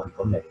x is to 1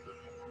 from negative.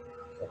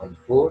 F1 is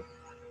 4,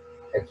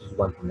 x is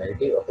 1 from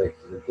negative of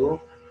x is equal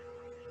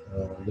to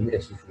limit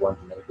x is to 1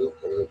 from negative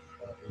a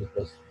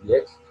plus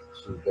bx.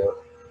 So the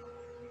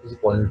is a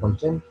polynomial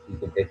function. We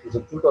can take this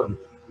substitute or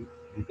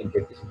we can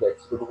take this into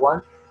x equal to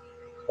 1,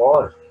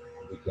 or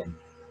we can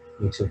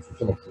make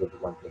substitution x equal to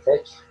 1 plus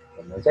h,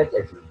 and minus h,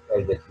 x equals to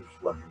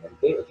 1 minus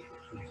k, h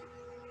equals to 0.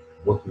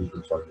 Both we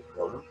can solve this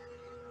problem.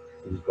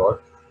 So we got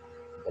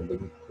the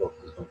limit of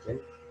this function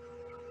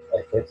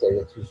fx as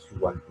x equals to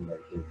 1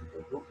 minus k is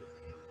equal to.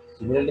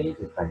 Similarly,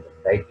 we find the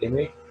right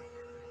limit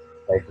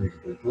is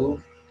equal to,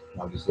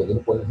 now this is again a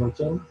polynomial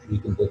function, we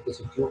can take the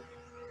substitute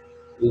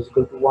is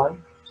equal to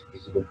 1, so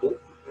this is equal to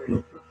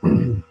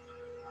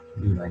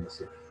b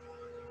minus a.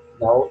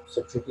 Now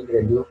substituting the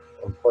value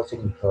of first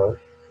and third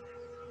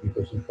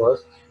equation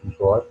first, we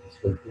got is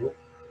equal to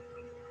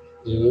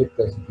a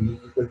plus b is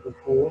equal to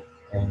 4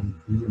 and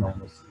b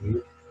minus a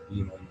is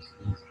equal to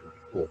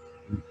 4.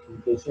 The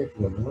equation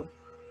to unknown,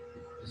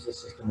 this is a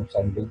system of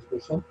simultaneous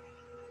equation.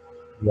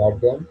 We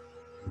add them,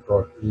 we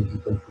got a is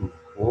equal to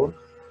 4,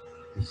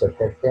 we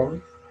subtract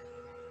them,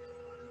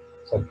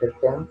 a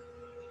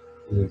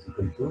is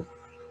equal to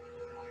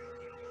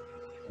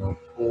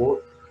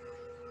 4,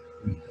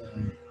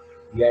 and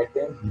we add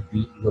them, we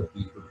got b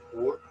equal to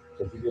 4,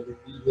 substitute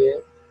b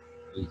here,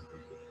 a is equal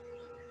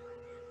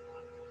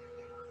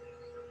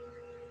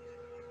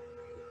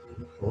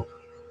to 4.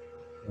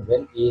 And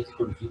when a is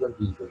equal to 0 and b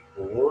is equal to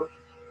 4,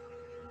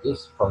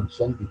 this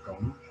function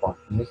becomes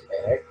continuous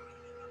at x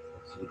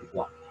equal to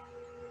 1.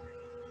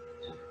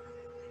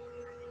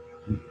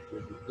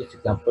 This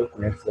example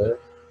connects the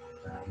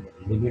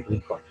limit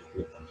with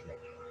continuous function.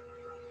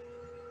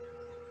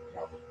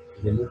 Now,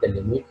 evaluate the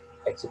limit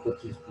x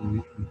approaches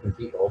to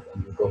infinity of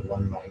limit of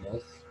 1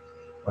 minus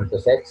 1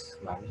 plus x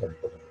minus 1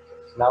 plus x.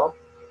 Now,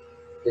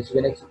 this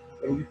when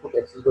we put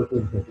x equal to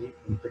infinity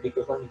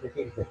equals 1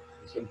 infinity,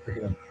 this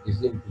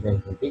is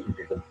infinity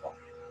integral form.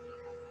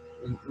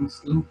 In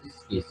this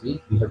case,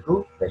 we have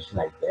to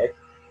rationalize that.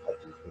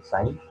 The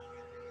sign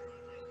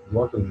we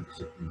want to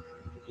intersect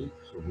infinity,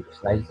 so we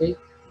rationalize it.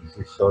 This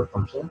is third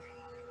function.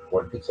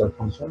 What is third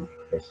function?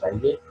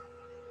 Rationalize it.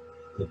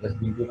 A plus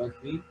b minus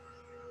b.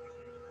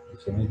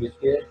 This will be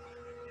square.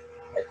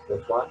 X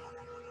plus 1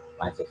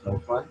 minus x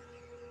minus 1.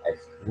 X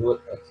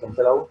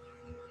cancel out.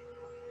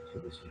 So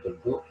this is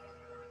equal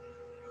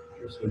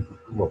to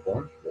 2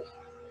 upon plus.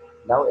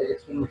 Now as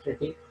x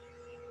infinity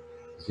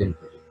is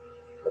infinity.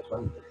 Plus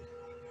 1 infinity.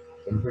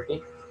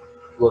 Infinity,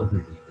 2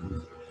 infinity.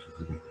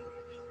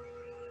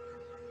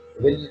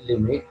 Will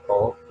limit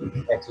of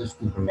x is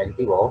to the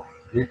negative of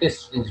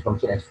greatest range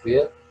function x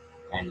square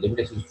and limit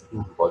x is to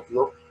 2 to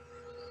positive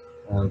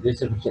of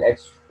greatest function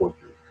x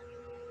positive.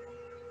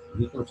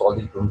 We can solve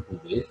it from two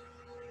ways.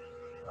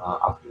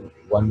 After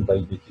one by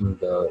making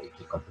the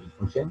complete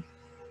function,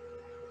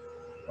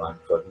 one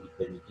solving it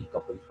by making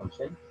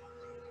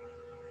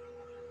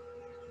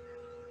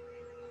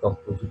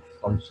composite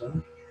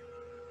function.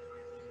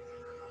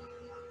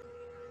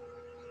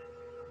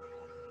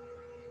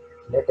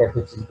 Let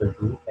fx is equal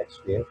to x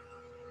square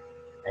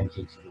and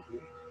g is equal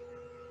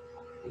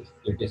to is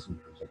greatest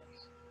function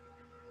x.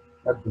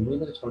 Now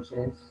domain of this function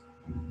is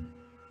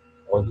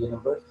all the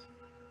numbers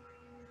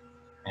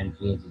and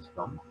range is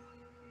from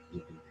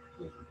 0 to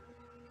 0.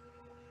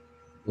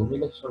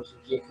 Domain of this function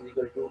gx is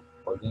equal to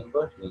all the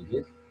numbers, range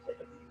is set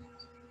of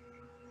range.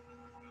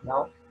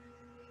 Now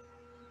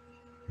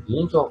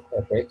range of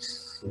fx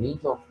is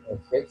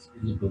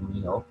the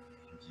domain of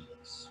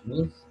gx,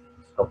 means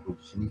its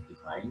composition is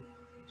defined.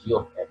 G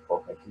of f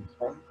of x is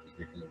defined, is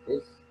written like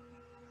this,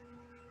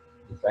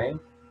 defined.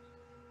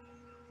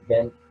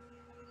 Then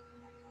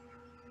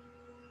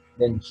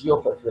g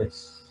of fx is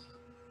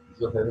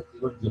equal to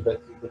the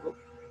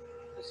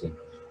same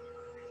function.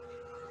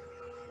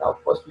 Now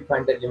first we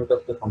find the limit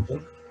of the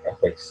function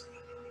fx.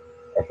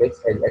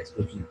 Fx as x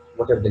goes to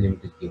whatever the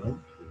limit is given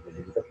is the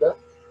limit of the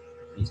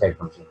inside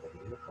function from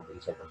the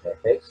inside function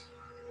fx.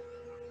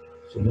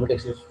 So limit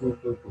x is to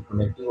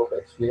negative of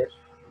x square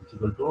is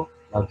equal to,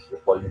 now this is a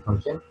polynomial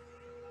function.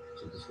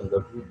 So this can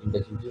go to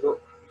index 0 is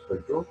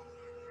equal to,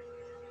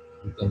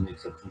 we can make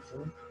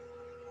substitution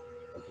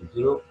x is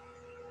 0,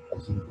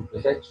 x is 2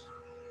 plus h,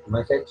 2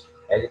 minus h,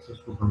 as x is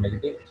 2 from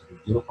negative, x is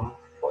 0 from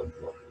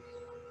positive always.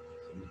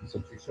 So making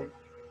substitution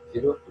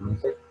 0, 2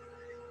 minus h.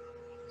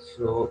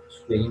 So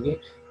squaring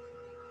it,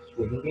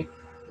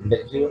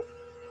 index 0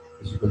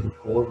 is equal to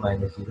 4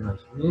 minus 0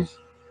 means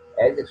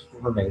as x is 2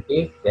 from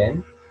negative,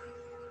 then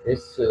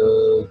this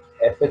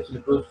fx will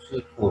equal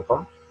to 4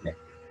 from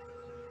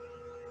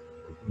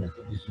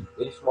So this is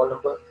very small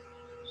number.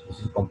 So this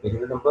is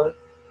comparable number.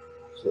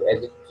 So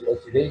as it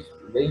is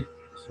very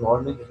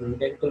small means this is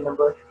negative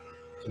number.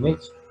 So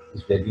means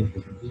this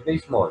is very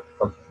small,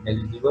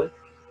 negligible.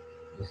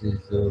 This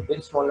is a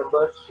very small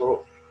number.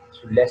 So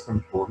this is less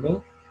than 4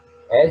 means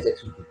as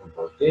x will become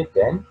positive,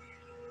 then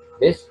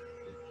this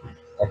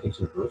fx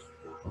will goes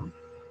from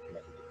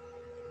negative.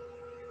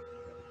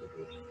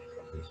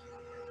 From this.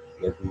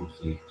 We have to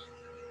see it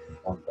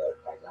on the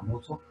diagram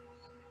also.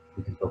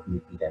 We can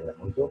calculate the diagram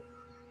also.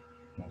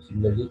 Now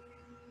similarly,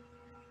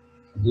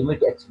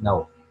 limit x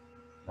now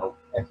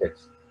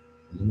fx.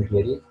 Limit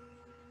here is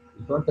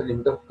we found the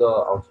limit of the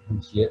output from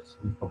gx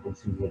with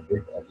proportion we had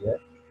did earlier,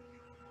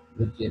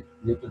 which is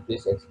we have to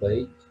place x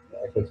by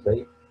fx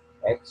by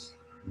x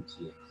in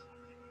gx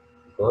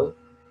because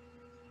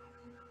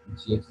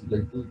gx is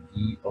equal to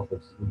g of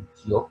x equal to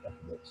g of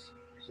fx.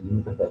 So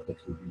limit of fx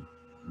will be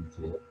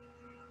here.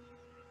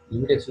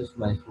 Limit x is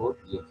minus 4,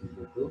 gx is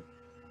equal to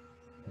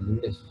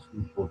limit x is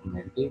equal to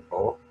negative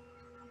of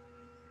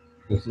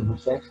this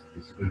function x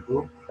is equal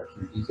to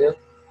absolute integer,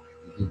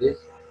 which is this,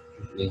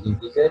 if a is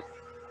integer,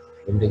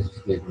 limit x is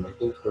equal to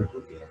negative is equal to a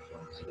x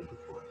 1 is equal to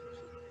 4.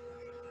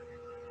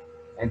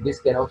 And this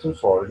can also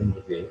solve in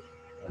the way,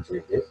 answer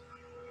is this,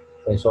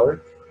 can solve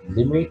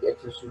limit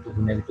x is equal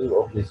to negative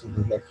of this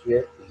function x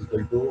square is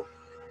equal to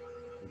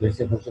this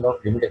function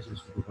of limit x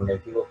is equal to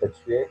negative of x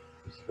square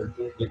is equal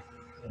to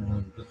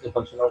this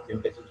function of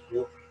limit x is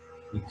equal to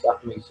which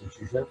after making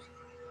substitutions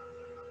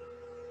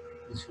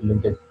this will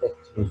limit x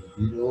to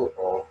 0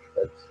 of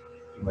x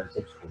minus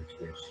x whole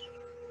square.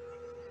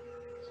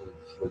 So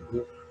this will be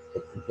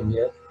substitution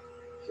here,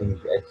 same as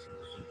x is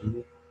equal to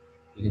 0,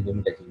 we can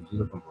limit x to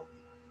 0 from 1.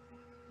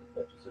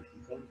 That is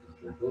substitution is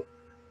equal to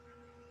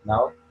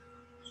now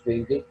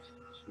squaring it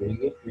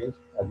means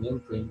again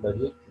same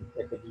logic,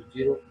 if x is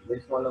 0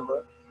 very small number,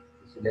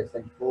 this is less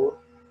than 4,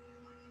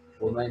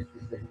 4 minus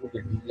this is equal to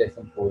less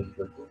than 4 is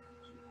equal to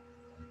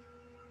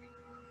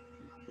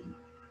 0.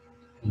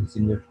 In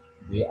similar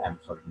way, I am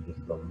solving this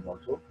problem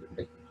also.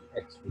 Limit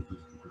x which is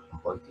equal to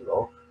positive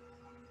of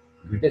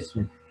greatest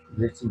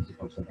simple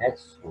function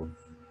x whole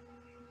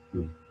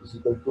cube is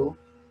equal to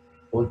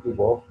whole cube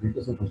of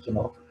greatest function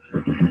of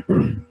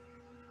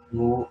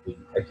 2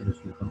 x is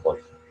equal to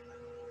positive.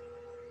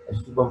 X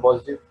is equal to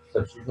positive,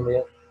 substitution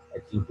here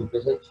x is equal to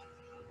plus h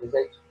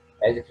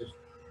as x is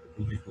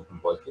equal to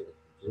positive, x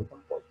is equal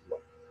to positive 1.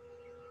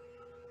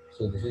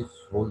 So this is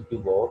whole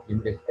cube of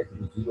limit x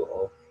equal to 0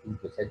 of 2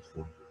 plus h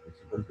whole cube is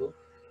equal to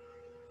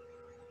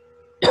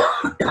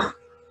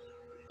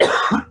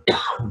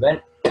when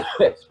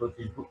x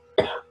approaches to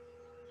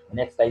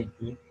next side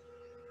between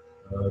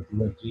 2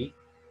 and 3,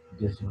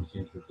 this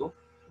function is equal to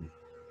 2.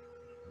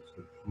 It's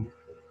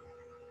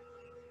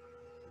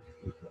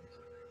equal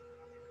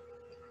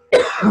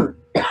to 2.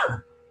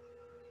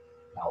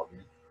 Now we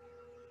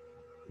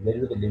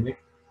evaluate the limit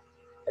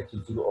x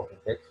is 0 of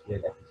fx where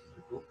f is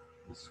equal to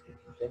this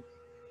function.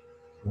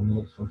 The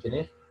next function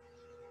is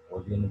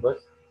Gaussian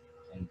inverse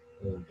and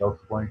dot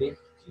point is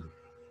 0.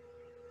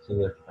 So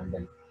we have to find the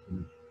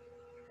limit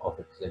of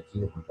x at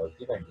 0 from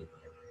positive and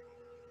negative.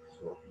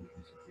 So we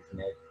can substitution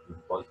x is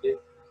positive,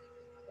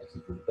 x is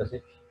equal to plus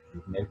h,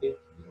 negative,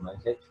 0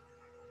 minus h.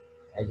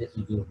 As x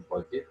is 0 from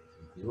positive, x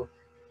is 0,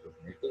 so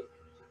negative.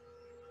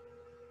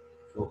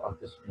 So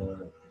after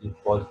the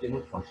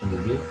positive function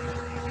will be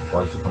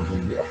positive function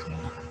will be x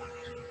minus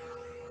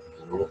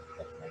 0,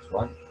 x minus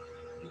 1,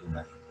 0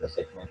 minus plus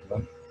x minus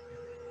 1.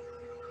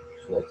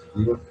 So x is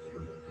 0,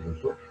 0, 0,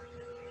 2.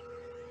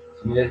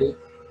 Similarly,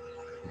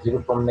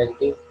 0 from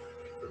negative,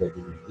 so that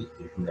will be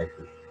 0 from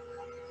negative.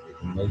 0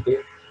 from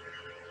negative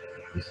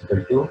is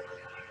equal to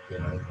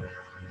 0 minus 1.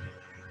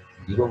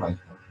 0 minus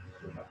 1.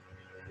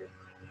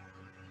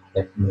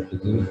 That means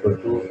 0 is equal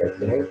to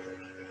definite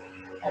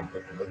and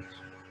definite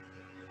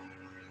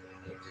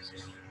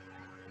exists.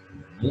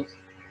 Means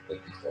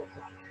it is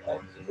also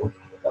and 0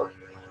 without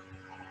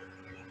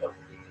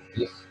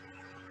this.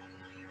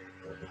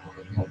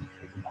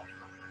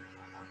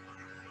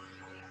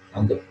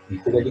 And the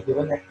equally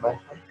given at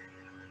minus 1.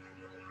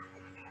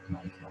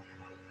 Minus 1.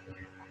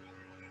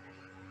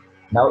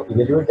 Now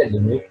evaluate the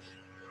limit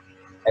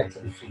x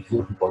is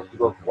 0 to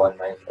positive of 1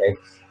 minus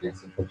x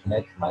plus function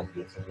x minus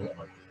x and a.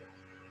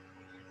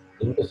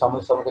 Limit to sum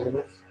of the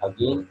limits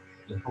again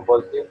into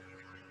positive,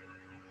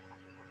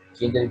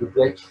 change the limit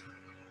to h,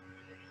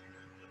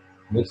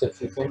 make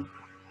substitution,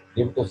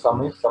 limit to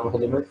sum of the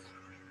limits,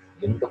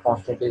 limit of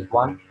constant is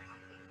 1,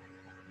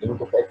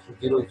 limit of x to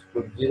 0 is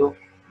equal to 0,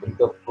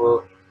 limit of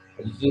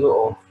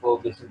 0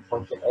 of basic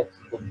function x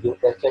equal to 0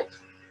 plus h,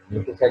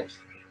 limit of h,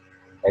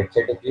 h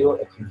set of 0,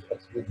 x is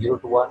 0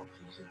 to 1, so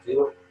this is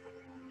 0,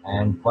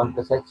 and 1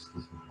 plus h,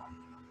 this is 1.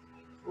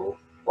 So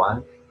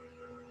 1,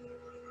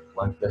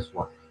 1 plus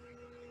 1,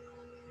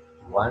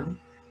 1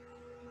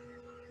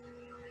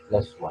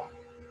 plus 1.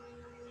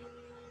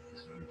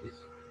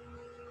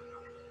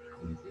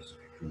 This